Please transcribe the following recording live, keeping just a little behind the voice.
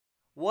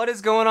What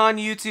is going on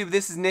YouTube?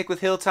 This is Nick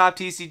with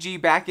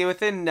Hilltoptcg back in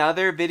with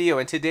another video,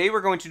 and today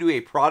we're going to do a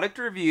product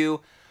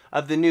review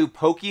of the new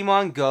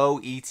Pokemon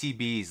Go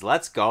ETBs.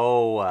 Let's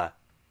go!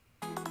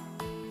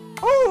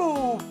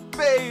 Oh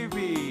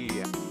baby!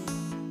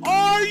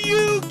 Are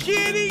you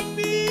kidding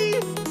me?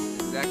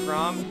 Is that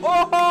Crom?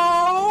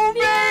 Oh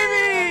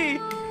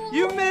baby!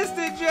 You missed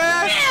it,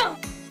 Jeff!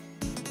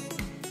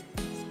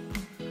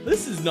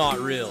 This is not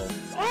real.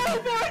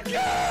 Oh my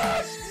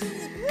gosh!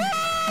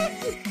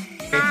 What?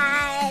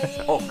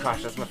 Oh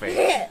gosh, that's my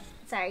face.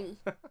 Sorry.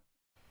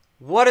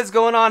 What is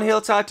going on,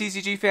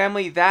 Hilltoptcg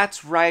family?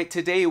 That's right,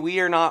 today we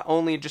are not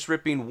only just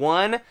ripping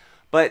one,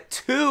 but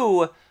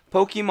two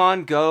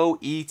Pokemon Go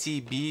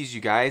ETBs,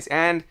 you guys.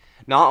 And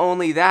not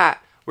only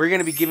that, we're going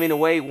to be giving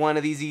away one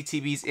of these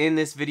ETBs in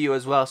this video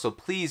as well. So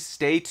please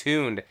stay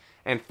tuned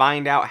and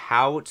find out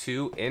how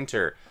to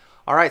enter.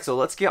 Alright, so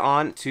let's get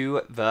on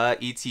to the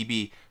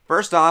ETB.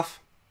 First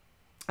off,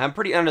 I'm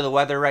pretty under the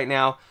weather right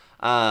now.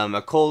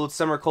 A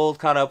summer cold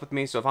caught up with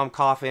me, so if I'm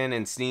coughing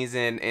and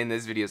sneezing in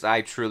this videos, I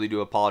truly do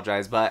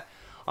apologize, but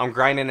I'm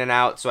grinding it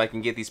out so I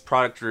can get these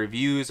product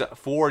reviews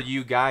for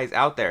you guys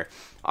out there.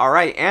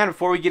 Alright, and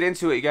before we get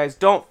into it, you guys,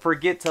 don't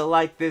forget to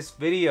like this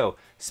video.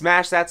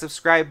 Smash that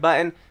subscribe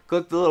button,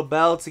 click the little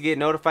bell to get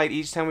notified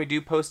each time we do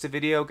post a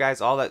video.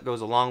 Guys, all that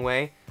goes a long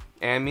way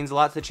and means a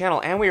lot to the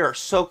channel. And we are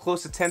so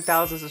close to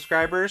 10,000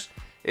 subscribers.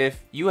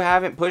 If you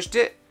haven't pushed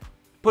it,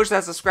 push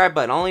that subscribe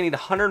button. I only need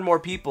 100 more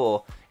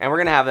people, and we're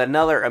going to have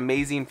another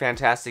amazing,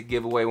 fantastic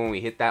giveaway when we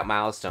hit that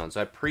milestone.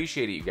 So I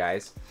appreciate it, you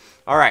guys.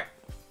 Alright,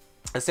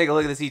 let's take a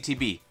look at this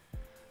ETB.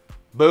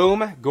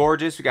 Boom,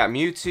 gorgeous. We got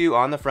Mewtwo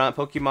on the front,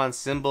 Pokemon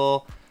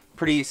symbol.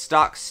 Pretty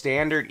stock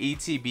standard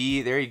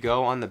ETB. There you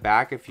go on the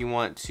back if you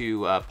want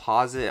to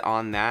pause it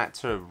on that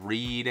to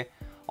read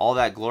all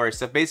that glorious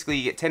stuff. Basically,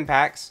 you get 10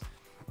 packs.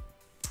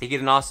 You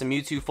get an awesome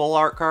Mewtwo full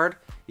art card.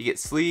 You get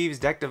sleeves,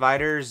 deck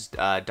dividers,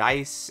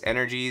 dice,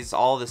 energies,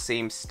 all the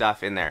same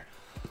stuff in there.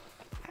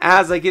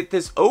 As I get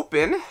this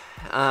open,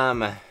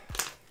 let's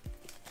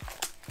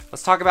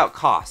talk about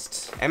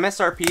cost.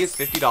 MSRP is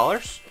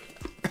 $50.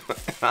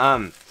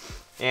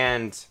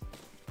 And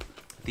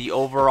the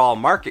overall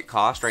market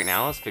cost right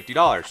now is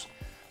 $50.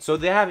 So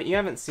you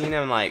haven't seen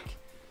them like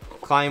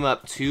climb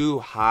up too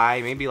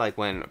high. Maybe like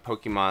when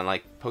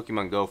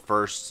Pokemon Go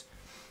first,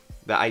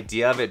 the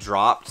idea of it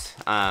dropped.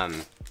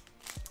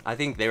 I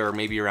think they were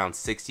maybe around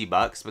 60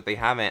 bucks, but they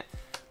haven't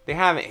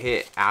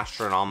hit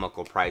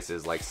astronomical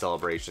prices like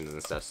celebrations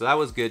and stuff. So that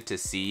was good to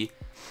see.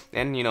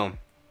 And you know,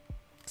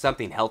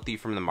 something healthy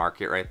from the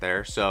market right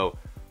there. So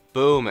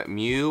boom,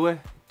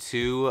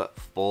 Mewtwo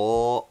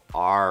full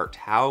art.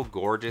 How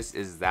gorgeous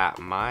is that?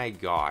 My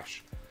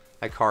gosh.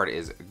 That card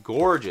is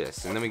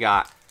gorgeous. And then we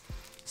got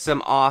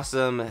some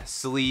awesome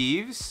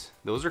sleeves.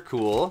 Those are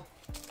cool.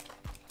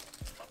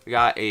 We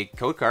got a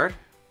code card.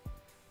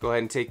 Go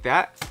ahead and take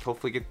that.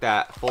 Hopefully get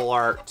that full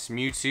art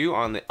Mewtwo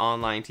on the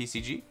online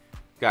TCG.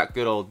 Got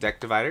good old deck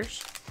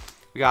dividers.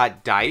 We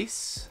got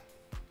dice.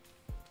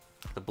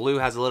 The blue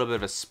has a little bit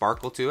of a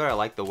sparkle to it. I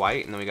like the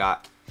white. And then we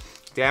got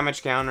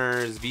damage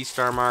counters,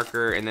 V-star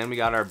marker, and then we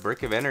got our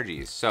brick of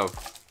energies. So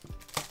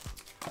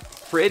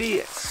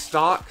pretty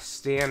stock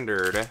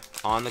standard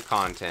on the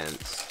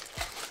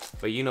contents.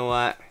 But you know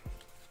what?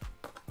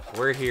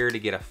 We're here to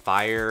get a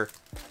fire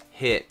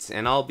hit.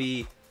 And I'll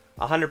be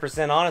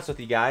 100% honest with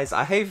you guys,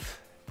 I've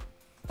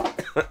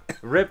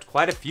ripped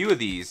quite a few of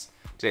these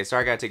today.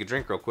 Sorry, I gotta take a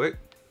drink real quick.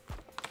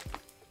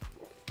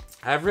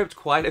 I've ripped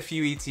quite a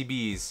few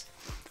ETBs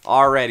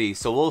already,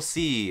 so we'll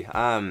see.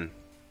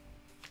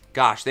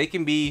 Gosh, they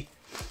can be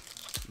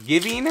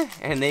giving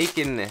and they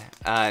can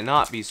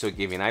not be so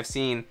giving. I've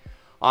seen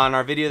on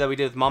our video that we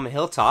did with Mama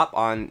Hilltop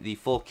on the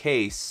full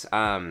case,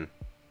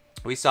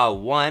 we saw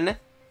one.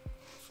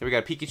 Here we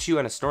got a Pikachu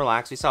and a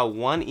Snorlax. We saw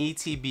one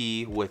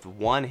ETB with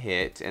 1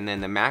 hit, and then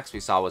the max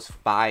we saw was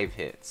 5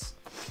 hits.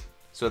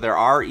 So there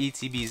are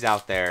ETBs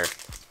out there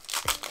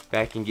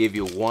that can give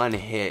you 1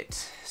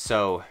 hit.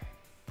 So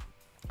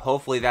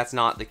hopefully that's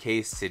not the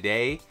case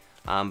today,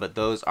 but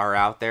those are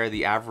out there.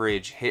 The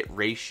average hit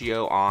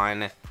ratio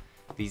on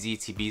these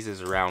ETBs is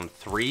around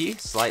 3,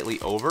 slightly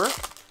over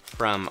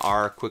from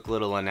our quick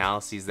little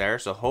analyses there.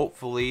 So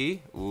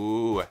hopefully,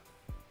 ooh,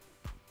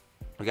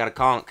 we got a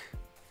conch.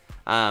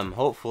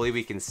 Hopefully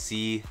we can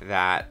see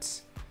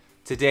that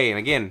today. And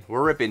again,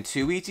 we're ripping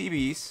 2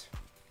 ETBs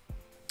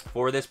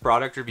for this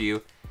product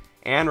review,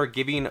 and we're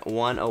giving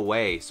one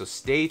away. So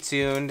stay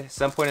tuned. At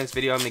some point in this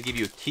video, I'm going to give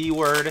you a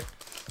keyword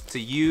to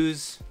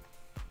use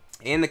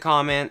in the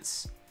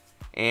comments,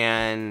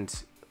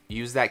 and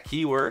use that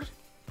keyword,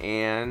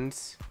 and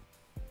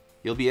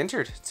you'll be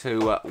entered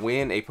to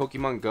win a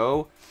Pokemon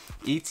Go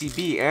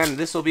ETB. And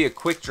this will be a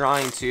quick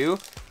drawing too.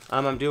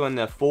 I'm doing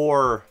the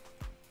four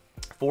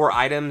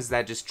items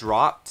that just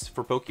dropped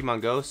for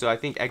Pokemon Go. So I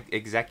think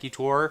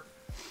Executor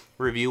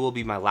review will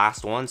be my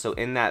last one. So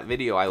in that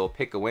video, I will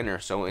pick a winner.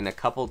 So in a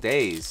couple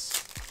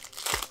days,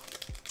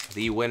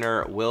 the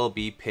winner will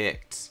be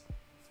picked.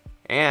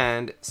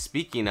 And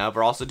speaking of,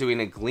 we're also doing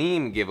a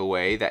Gleam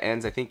giveaway that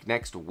ends, I think,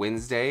 next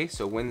Wednesday.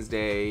 So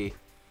Wednesday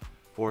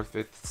 4th,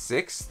 5th,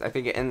 6th. I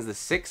think it ends the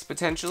 6th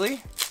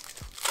potentially.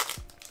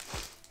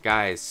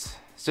 Guys,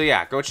 so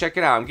yeah, go check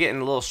it out. I'm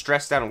getting a little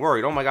stressed out and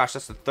worried. Oh my gosh,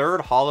 that's the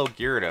 3rd holo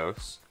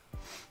Gyarados.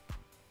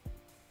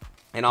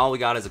 And all we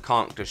got is a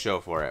conch to show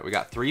for it. We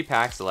got 3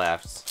 packs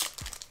left.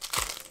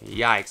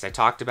 Yikes, I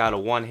talked about a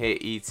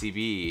one-hit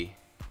ETB.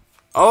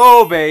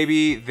 Oh,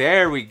 baby,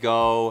 there we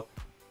go.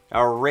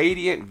 A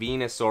Radiant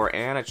Venusaur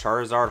and a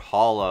Charizard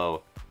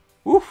holo.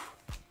 Woof.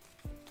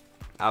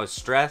 I was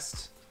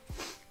stressed.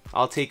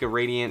 I'll take a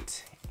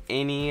Radiant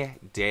any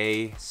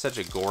day. Such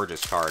a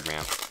gorgeous card,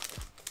 man.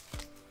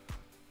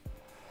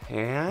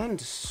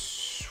 And,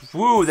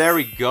 woo, there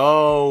we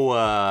go.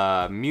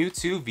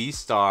 Mewtwo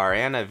V-Star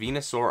and a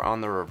Venusaur on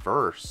the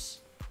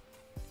reverse.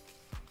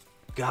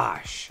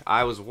 Gosh,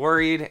 I was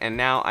worried, and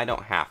now I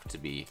don't have to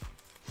be.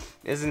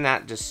 Isn't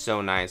that just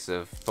so nice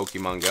of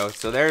Pokemon Go?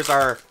 So there's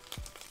our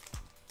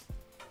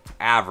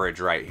average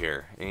right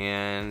here.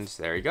 And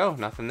there you go,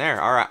 nothing there.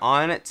 All right,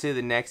 on to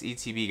the next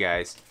ETB,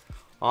 guys.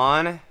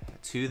 On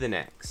to the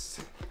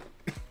next.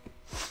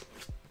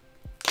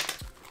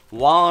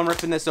 While I'm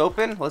ripping this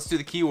open, let's do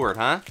the keyword,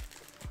 huh?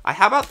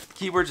 How about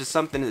keywords as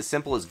something as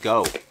simple as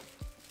go?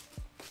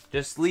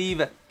 Just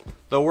leave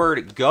the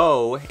word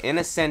go in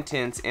a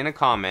sentence, in a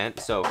comment.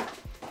 So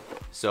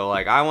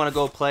like, I want to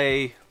go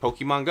play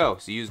Pokemon Go.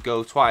 So use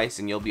go twice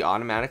and you'll be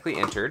automatically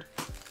entered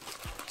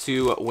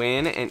to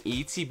win an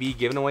ETB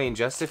given away in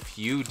just a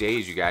few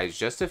days, you guys.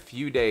 Just a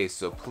few days.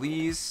 So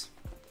please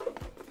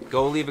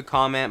go leave a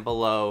comment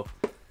below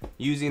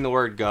using the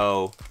word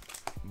go.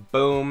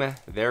 Boom,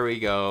 there we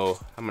go.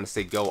 I'm gonna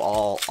say go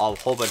all a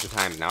whole bunch of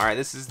times now. All right,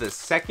 this is the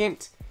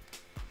 2nd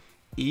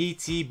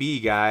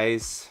ETB,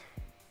 guys.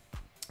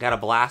 Got a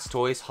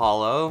Blastoise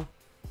holo.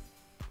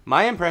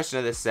 My impression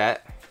of this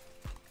set,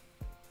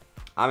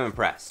 I'm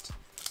impressed.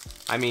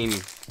 I mean,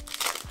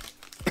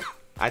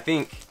 I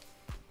think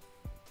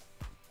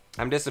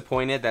I'm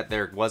disappointed that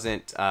there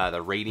wasn't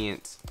the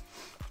Radiant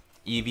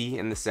Eevee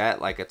in the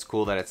set. Like, it's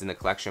cool that it's in the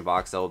collection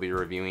box that we'll be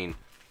reviewing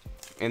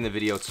in the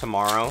video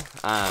tomorrow.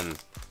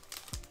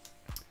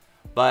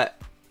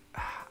 But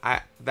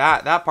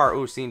that part,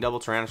 ooh, seeing double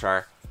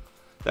Tyranitar.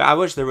 I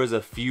wish there was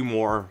a few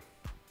more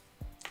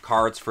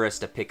cards for us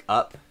to pick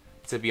up,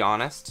 to be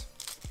honest.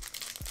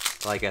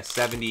 Like a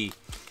 78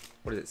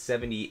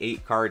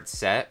 card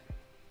set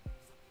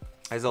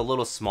is a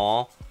little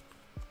small.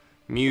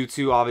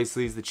 Mewtwo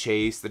obviously is the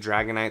chase. The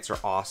Dragonites are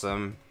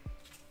awesome.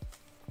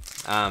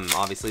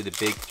 Obviously the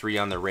big 3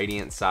 on the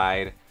Radiant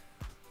side.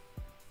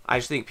 I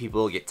just think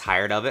people will get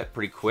tired of it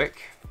pretty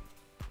quick.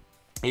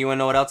 You wanna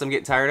know what else I'm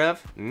getting tired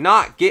of?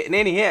 Not getting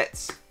any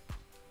hits.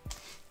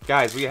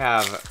 Guys, we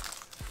have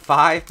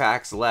 5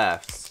 packs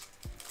left.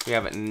 We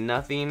have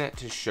nothing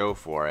to show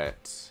for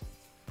it.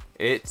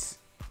 It's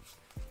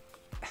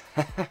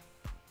I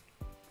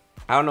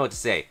don't know what to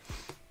say.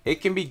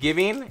 It can be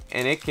giving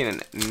and it can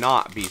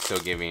not be so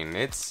giving.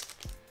 It's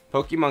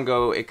Pokemon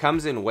Go, it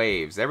comes in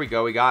waves. There we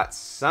go, we got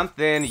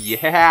something.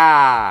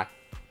 Yeah!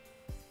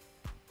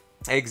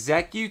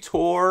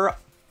 Executor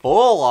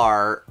full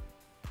art.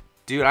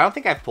 Dude, I don't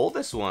think I've pulled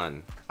this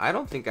one. I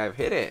don't think I've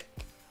hit it.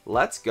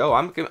 Let's go.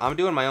 I'm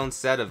doing my own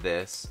set of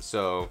this,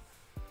 so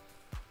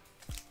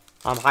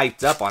I'm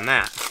hyped up on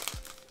that.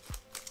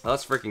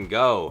 Let's freaking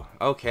go.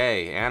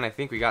 Okay, and I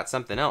think we got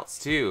something else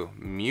too.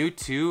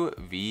 Mewtwo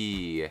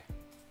V.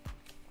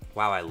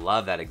 Wow, I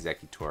love that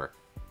Executor.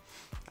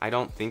 I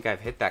don't think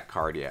I've hit that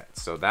card yet,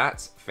 so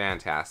that's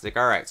fantastic.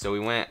 All right, so we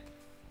went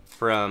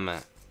from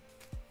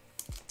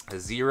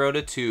 0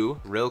 to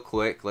 2 real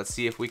quick. Let's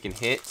see if we can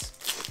hit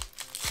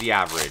the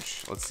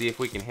average. Let's see if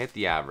we can hit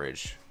the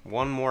average.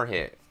 One more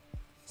hit.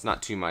 It's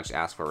not too much to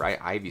ask for, right?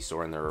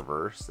 Ivysaur in the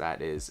reverse.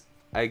 That is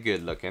a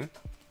good looking.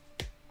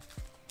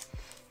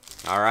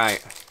 All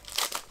right.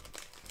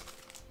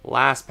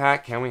 Last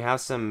pack. Can we have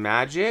some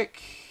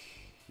magic?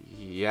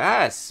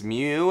 Yes.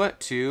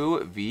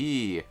 Mewtwo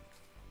V.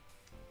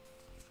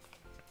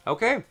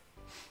 Okay.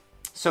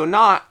 So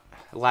not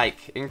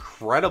like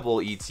incredible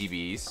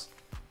ETBs,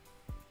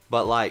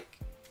 but like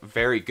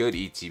very good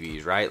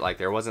ETBs, right? Like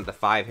there wasn't the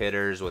 5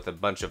 hitters with a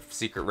bunch of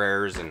secret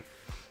rares and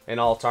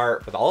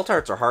alt-art, but the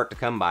alt-arts are hard to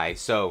come by.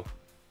 So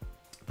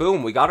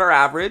boom, we got our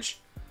average.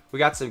 We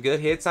got some good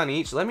hits on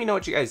each. Let me know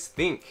what you guys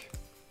think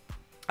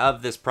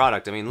of this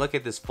product. I mean, look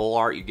at this full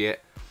art you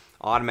get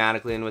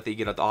automatically in with it. You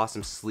get the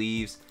awesome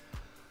sleeves.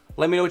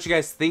 Let me know what you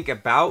guys think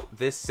about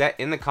this set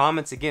in the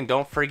comments. Again,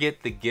 don't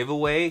forget the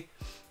giveaway.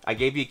 I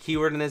gave you a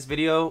keyword in this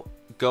video.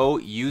 Go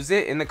use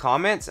it in the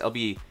comments. It'll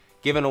be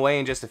given away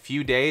in just a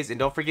few days. And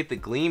don't forget the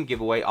Gleam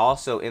giveaway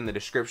also in the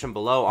description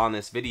below on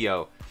this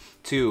video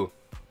to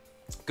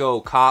go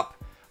cop.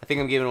 I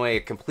think I'm giving away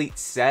a complete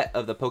set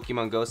of the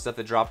Pokemon Go stuff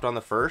that dropped on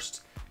the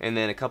 1st, and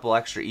then a couple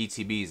extra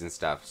ETBs and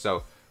stuff.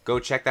 So go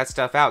check that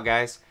stuff out,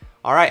 guys.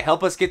 All right,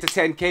 help us get to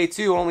 10K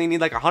too. Only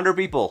need like 100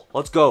 people.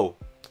 Let's go.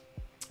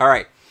 All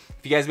right.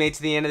 If you guys made it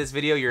to the end of this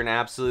video, you're an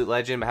absolute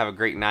legend. Have a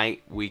great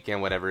night,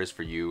 weekend, whatever is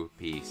for you.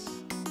 Peace.